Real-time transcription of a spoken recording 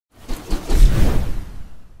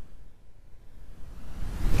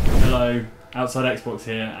So, outside Xbox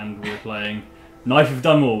here, and we're playing Knife of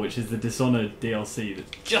Dunwall, which is the Dishonored DLC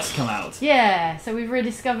that's just come out. Yeah, so we've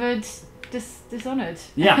rediscovered Dishonored.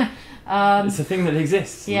 Yeah. It's a thing that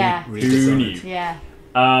exists. Yeah. Who knew? Yeah.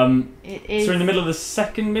 It is. So we're in the middle of the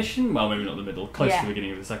second mission. Well, maybe not the middle. Close to the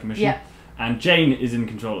beginning of the second mission. Yeah. And Jane is in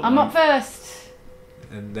control of I'm up first.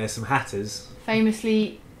 And there's some hatters.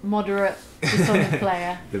 Famously moderate Dishonored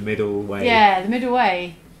player. The middle way. Yeah, the middle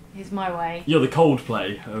way is my way. You're the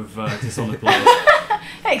Coldplay of Dishonored players.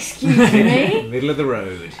 Excuse me. Middle of the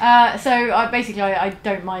road. So I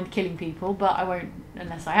don't mind killing people, but I won't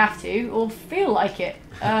unless I have to or feel like it.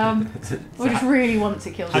 Or just really want to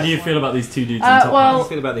kill someone. How do you feel about these two dudes on top? How do you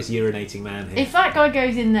feel about this urinating man here? If that guy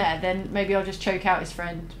goes in there, then maybe I'll just choke out his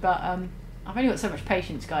friend. But I've only got so much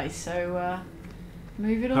patience, guys, so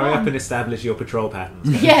move it on. Hurry up and establish your patrol patterns.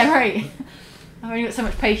 Guys. Yeah, right. I've only got so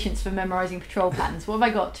much patience for memorising patrol patterns. What have I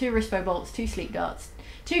got? 2 Rispo bolts, 2 sleep darts,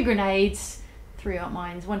 2 grenades, 3 art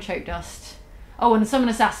mines, 1 choke dust. Oh, and summon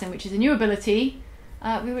assassin, which is a new ability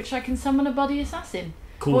with which I can summon a buddy assassin.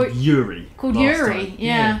 Called Yuri. Called Yuri,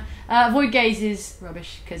 yeah. Void gaze is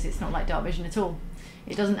rubbish because it's not like dark vision at all.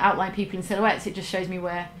 It doesn't outline people in silhouettes, it just shows me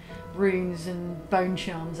where runes and bone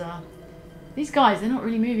charms are. These guys, they're not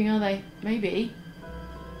really moving, are they? Maybe.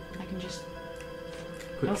 I can just...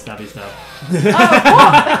 Quick stabby stab. Oh,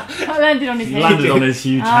 what? I landed on his head. Landed on his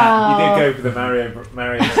huge hat. You did go for the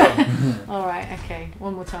Mario song. Alright, okay.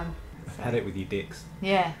 One more time. Had it with you dicks.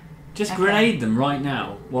 Yeah. Just grenade them right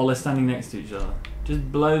now while they're standing next to each other.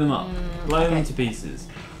 Just blow them up. Blow them to pieces.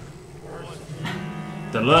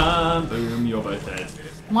 Da-la, boom, you're both dead.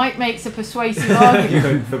 Mike makes a persuasive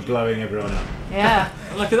argument. For blowing everyone up. Yeah.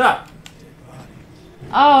 Look at that.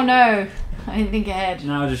 Oh no. I didn't think ahead.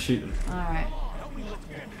 Now just shoot them. Alright.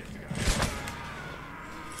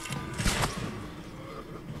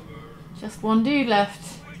 Just one dude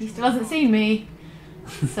left. He still hasn't seen me.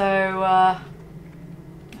 So,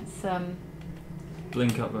 let's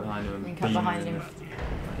Blink up behind him. blink up behind him.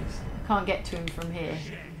 I can't get to him from here.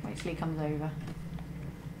 Wait till he comes over.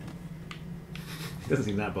 He doesn't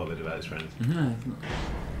seem that bothered about his friends. No, it's not.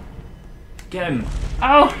 Get him.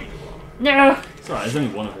 Oh! No! It's alright, there's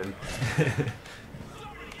only one of him.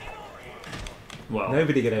 Well.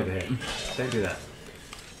 Nobody get over here. Don't do that.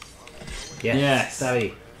 Yes.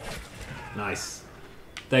 Savvy. Nice.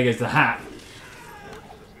 There goes the hat.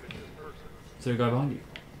 Is there a guy behind you?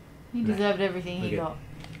 He deserved everything he Okay. got.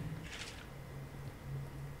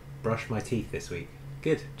 Brushed my teeth this week.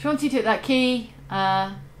 Good. Chauncey took that key.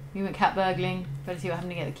 We went cat burgling. Better see what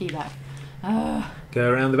happened to get the key back. Go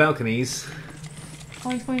around the balconies.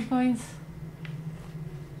 Points, points, points.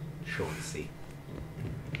 Chauncey.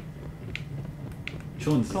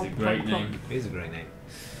 Chauncey's a great name. It is a great name.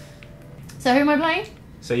 So who am I playing?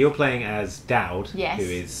 So you're playing as Dowd, Yes. who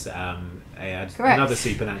is Correct. another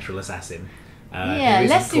supernatural assassin. Yeah, who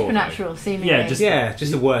isn't less Corvo. supernatural seemingly. Yeah,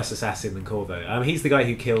 just a worse assassin than Corvo. He's the guy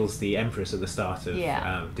who kills the Empress at the start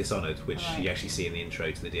of Dishonored, which you actually see in the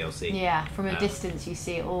intro to the DLC. Yeah, from a distance you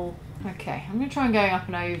see it all. Okay, I'm going to try and going up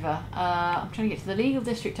and over. I'm trying to get to the legal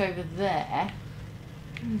district over there.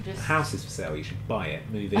 The house is for sale, you should buy it,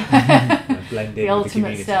 move it, blend in The with the ultimate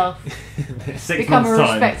community. stealth. 6 Become a months'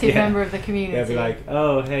 time. respected member of the community. They'll be like,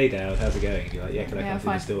 oh, hey Dowd, how's it going? And you're like, yeah, can I come through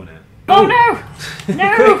fine. this door now? Oh no!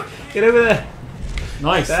 No! Quick, get over there!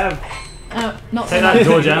 Nice. Stab! Not Take so that, much.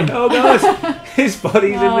 door jam. Oh god! His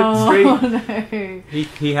body's in the street! Oh no.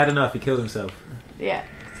 He had enough, he killed himself. Yeah.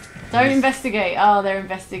 Don't investigate. Oh, they're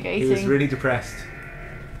investigating. He was really depressed.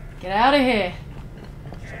 Get out of here.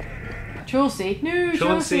 Chauncey. No,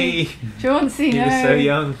 Chauncey! Chauncey, He no. was so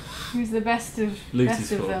young. Who's the best of Loot best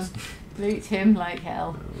his of them? corpse. Loot him like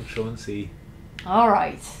hell. Oh, Chauncey.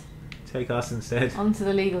 Alright. Take us instead. On to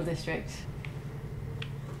the legal district.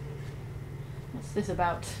 What's this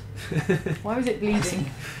about? Why was it bleeding?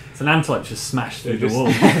 It's an antelope just smashed through the Just-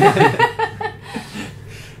 wall.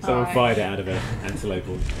 Someone Alright. fired it out of an antelope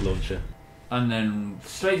launcher. And then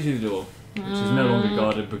straight through the door, which is no longer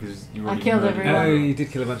guarded because you already killed murdered everyone. Oh, one. you did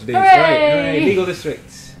kill a bunch of dudes. Hooray! Right, hooray. Legal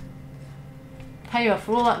district. Payoff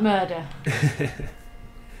for all that murder. Do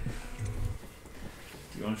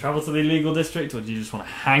you want to travel to the illegal district, or do you just want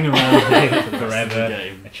to hang around here for the rest of the Forever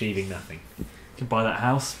game? achieving nothing. You can buy that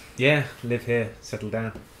house. Yeah, live here, settle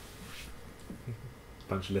down.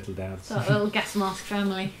 Bunch of little Dowds. That little gas mask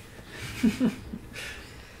family.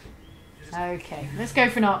 Okay, let's go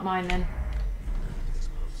for an art mine then.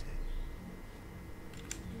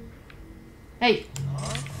 Hey,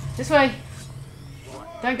 this way.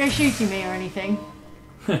 Don't go shooting me or anything.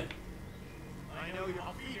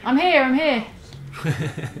 I'm here, I'm here.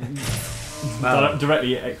 Well,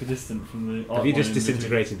 directly equidistant from the. have you just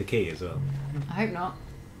disintegrated the key as well? I hope not.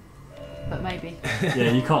 But maybe.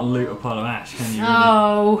 Yeah, you can't loot a pile of ash, can you?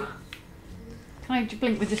 Oh. Can I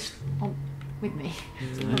blink with this with me?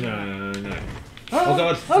 No. Oh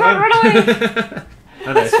God! Oh God, run away!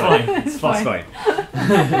 Oh, no, it's fine. It's fine. It's fine.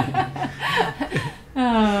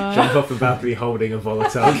 Jump off the balcony holding a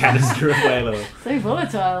volatile canister of whale oil. So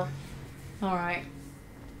volatile. Alright.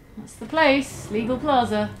 That's the place. Legal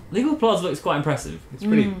Plaza. Legal Plaza looks quite impressive. It's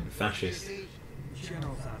pretty fascist.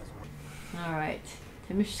 Alright.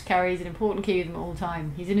 Timsh carries an important key with him at all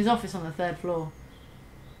time. He's in his office on the 3rd floor.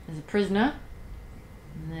 There's a prisoner.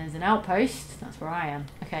 And there's an outpost. That's where I am.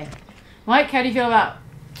 Okay. Mike, how do you feel about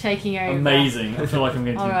taking over? Amazing. I feel like I'm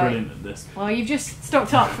going to be brilliant at this. Well, you've just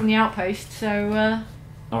stocked up from the outpost, so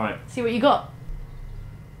Alright. see what you got.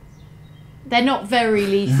 They're not very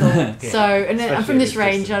lethal, Yeah. so and Especially from this at this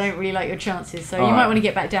range, distance. I don't really like your chances. So All you might right. want to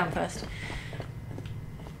get back down first.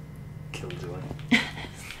 Killed away.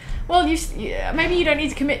 Well, maybe you don't need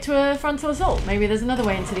to commit to a frontal assault. Maybe there's another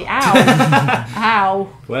way into the ow. Ow.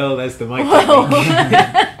 Well, there's the mic. Whoa.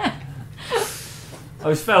 I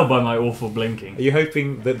was failed by my awful blinking. Are you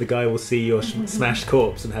hoping that the guy will see your smashed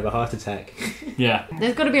corpse and have a heart attack? Yeah.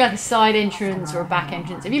 There's got to be like a side entrance or a back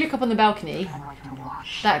entrance. If you look up on the balcony,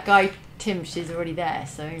 that guy Timsh is already there.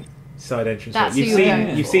 So Side entrance. That's You've who you're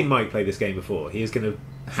going seen for. Mike play this game before. He is going to You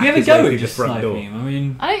hack ever his go way at through the just front door. sniping him? I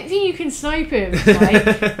mean... I don't think you can snipe him.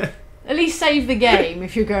 Like, at least save the game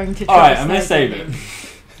if you're going to. Try Alright, to I'm going to snipe save him.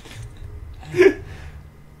 it.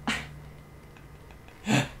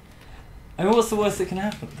 I mean, what's the worst that can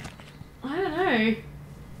happen? I don't know.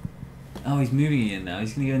 Oh, he's moving in now.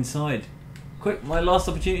 He's going to go inside. Quick, my last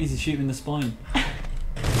opportunity is to shoot him in the spine.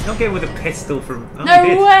 Not getting with a pistol from. Oh, No he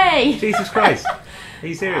did. way! Jesus Christ! Are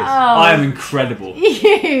you serious? Oh, I am incredible.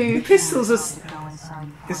 you. Pistols are.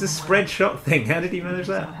 It's a spread shot thing. How did he manage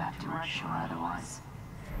that?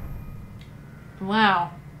 Wow,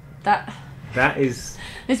 that Is.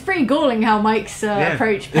 it's pretty galling how Mike's Yeah.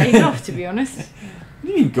 approach pays off. To be honest, What do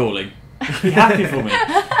you mean galling? Be happy for me.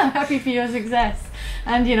 I'm happy for your success.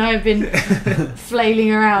 And I've been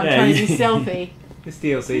flailing around Yeah, trying to you- be stealthy. This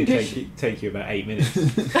DLC would take you about 8 minutes.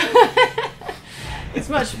 It's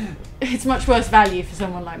much worse value for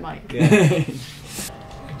someone like Mike. Yeah.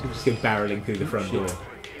 Just go barreling through the front door.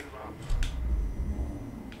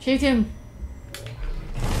 Shoot him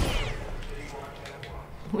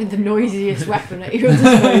with the noisiest weapon at your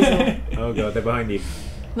disposal. Oh god, they're behind you.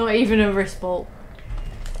 Not even a wrist bolt.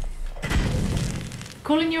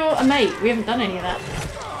 Calling you a mate. We haven't done any of that.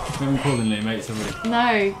 We haven't called any mates, have we?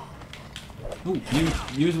 No. Oh,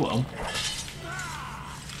 you as well.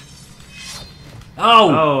 Oh!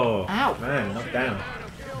 Oh, Ow. man, knocked down.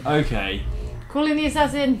 Okay. Calling the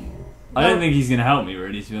assassin. I don't think he's going to help me,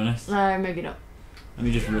 really, to be honest. No, maybe not. Let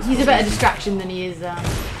me just risk He's a it. better distraction than he is an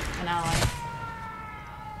ally.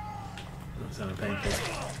 That sounded painful.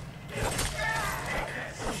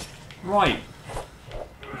 Right.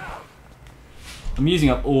 I'm using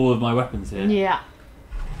up all of my weapons here. Yeah.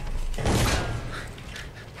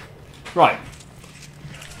 Right.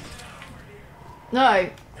 No.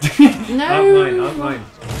 No. Arc mine.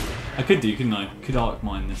 I could do, couldn't I? Could arc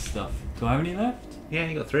mine this stuff. Do I have any left? Yeah,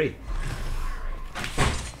 you got 3.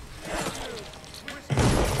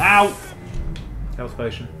 Ow! Health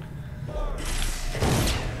potion.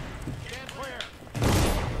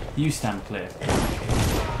 You stand clear.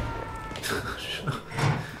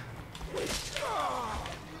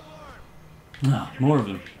 Ah, more of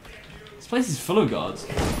them. This place is full of guards.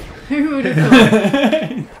 Who would have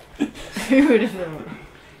thought? Who would have thought?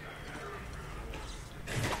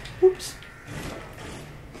 Oops.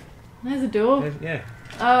 There's a door. Yeah.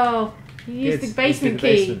 Oh, you used Good. the basement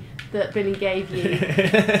Let's do the key that Billy gave you.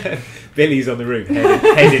 Billy's on the roof,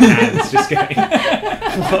 head in hands, just going.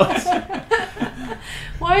 What?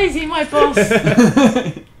 Why is he my boss?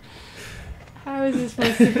 How is this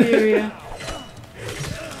my superior?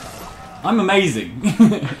 I'm amazing.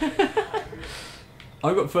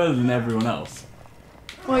 I got further than everyone else.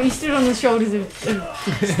 Well, you stood on the shoulders of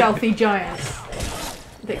stealthy giants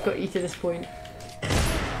that got you to this point.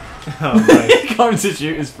 Oh, right. Come to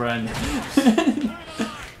shoot his friend.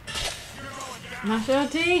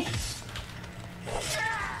 Machete.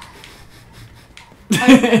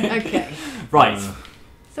 Okay. Right.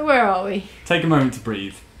 So where are we? Take a moment to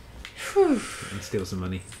breathe. Whew. And steal some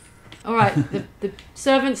money. All right. The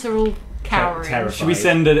servants are all cowering. Terrified. Should we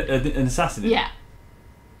send an assassin in? Yeah.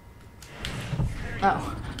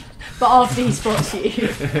 Oh. But after he spots you.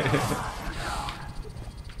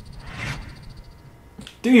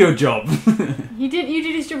 Do your job. You did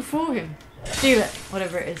his job for him. Steal it,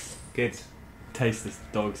 whatever it is. Good. taste this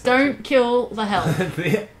dog. Don't kill the help.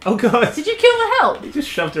 Oh god! Did you kill the help? He just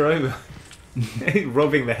shoved her over.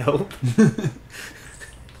 Robbing the help.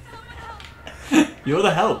 You're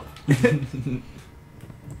the help.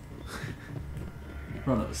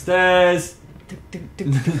 Run upstairs.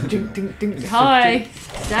 Hi.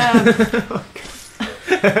 Stab.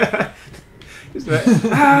 Just like,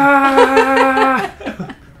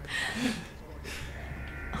 ah!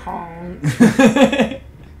 Honk.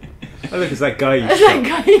 Oh look, it's that guy you That shot.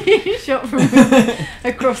 guy you shot from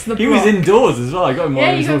across the block. He was indoors as well. I got him while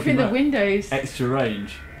Yeah, he was you got walking through the back. windows. Extra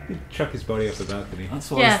range. Chuck his body off the balcony.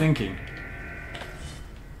 That's what I was thinking.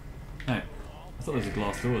 No, I thought there was a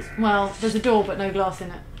glass doors. Well, there's a door but no glass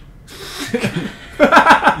in it.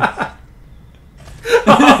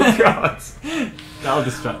 Oh god! That'll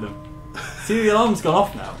distract them. See, the alarm's gone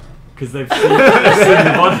off now because they've seen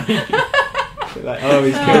the body. Like, oh,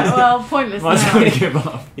 he's killed. Well, pointless Might as now. well give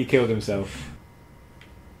up. He killed himself.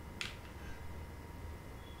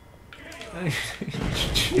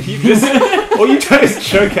 You just, all you do is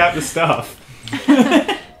choke out the staff.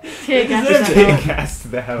 Tear gas. Deserved Tear gas to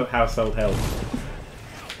the household help.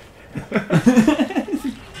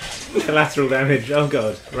 Collateral damage. Oh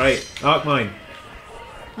god. Right. Arc mine.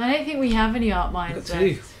 I don't think we have any art mines Got two.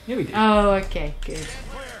 left. Yeah, we do. Oh, okay, good.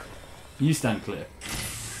 You stand clear.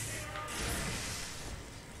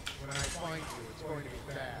 When I find you, it's going to be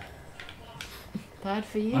bad. Bad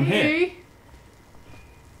for you. I'm here.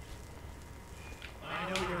 I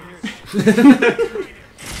know you're here.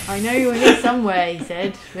 I know you're here somewhere, he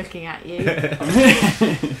said, looking at you.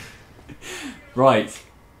 Right.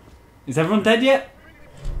 Is everyone dead yet?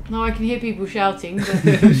 No, I can hear people shouting, but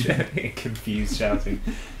Confused shouting.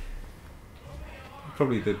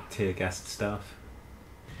 Probably the tear gassed staff.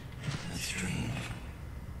 That's strange.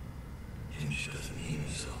 Timsh doesn't name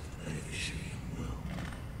himself beneficiary of will.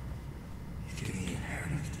 He's giving the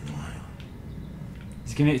inheritance to Dunwall.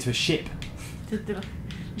 He's giving it to a ship. the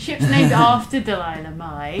ship's named after Delilah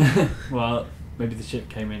Mai. Well, maybe the ship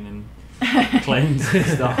came in and claimed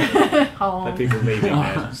stuff. Like people leaving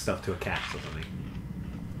their stuff to a cat or something.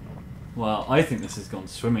 Well, I think this has gone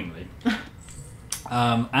swimmingly.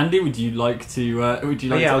 Andy, would you like to? Would you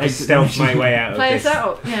like to? I'll just exit stealth the my mission? way out Play of us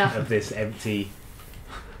out, yeah. this empty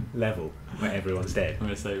level where everyone's dead. I'm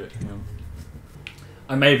going to save it. Hang on.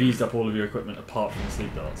 I may have used up all of your equipment apart from the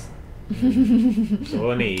sleep darts. That's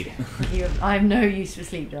all I need. I have no use for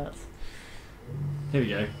sleep darts. Here we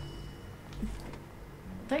go.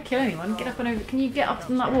 Don't kill anyone. Get up and over. Can you get up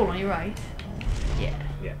on that wall on your right? Yeah.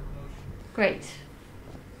 Yeah. Great.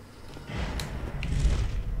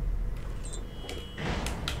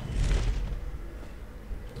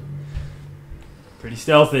 Pretty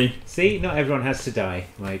stealthy. See, not everyone has to die.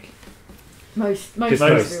 Like Most Just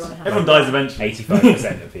everyone most. has. Everyone dies eventually.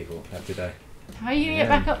 85% of people have to die. How are you gonna get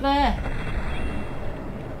back up there?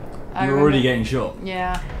 I You're already remember. getting shot.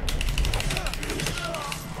 Yeah.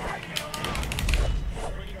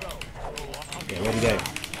 Yeah, where'd he go?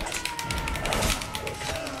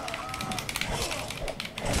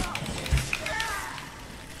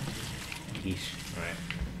 Yeesh.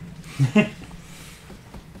 Right.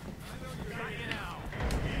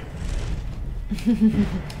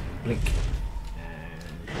 Blink. And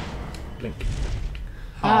blink.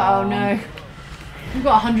 Oh no. We've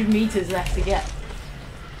got 100 metres left to get.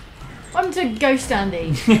 What happened to Ghost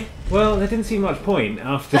Andy? Well, there didn't seem much point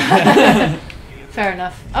after. Fair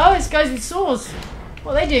enough. Oh, it's guys with saws.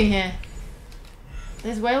 What are they doing here?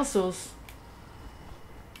 There's whale saws.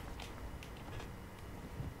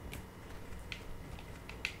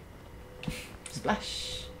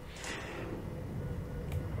 Splash.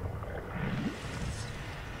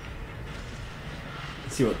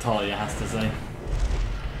 Let's see what Talia has to say.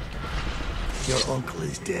 Your uncle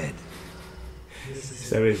is dead.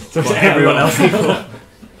 So is So to everyone else.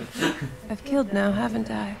 I've killed now, haven't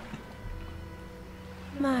I?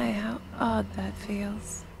 My, how odd that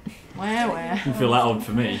feels. Where? Doesn't feel that odd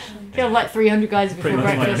for me. Killed like 300 guys before Pretty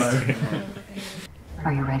much my breakfast. MO.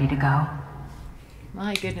 Are you ready to go?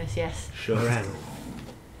 My goodness, yes. Sure am.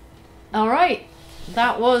 Alright,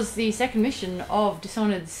 that was the second mission of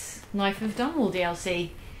Dishonored's Knife of Dunwall DLC.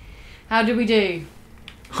 How did we do?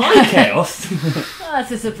 Hi, Chaos! Oh,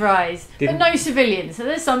 that's a surprise. Didn't- But no civilians, so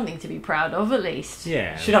there's something to be proud of at least.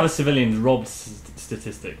 Yeah. Should have a civilians robbed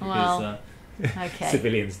statistic. Because, Well, Okay.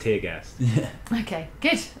 Civilians tear gassed. Okay,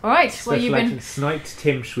 good. Alright, well Special you've action. been... Sniped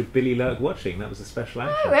Timsh with Billy Lurk watching. That was a special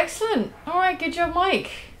action. Oh, excellent. Alright, good job,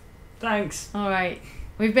 Mike. Thanks. Alright.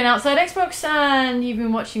 We've been Outside Xbox and you've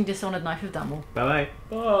been watching Dishonored Knife of Dunwall. Bye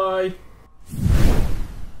bye. Bye.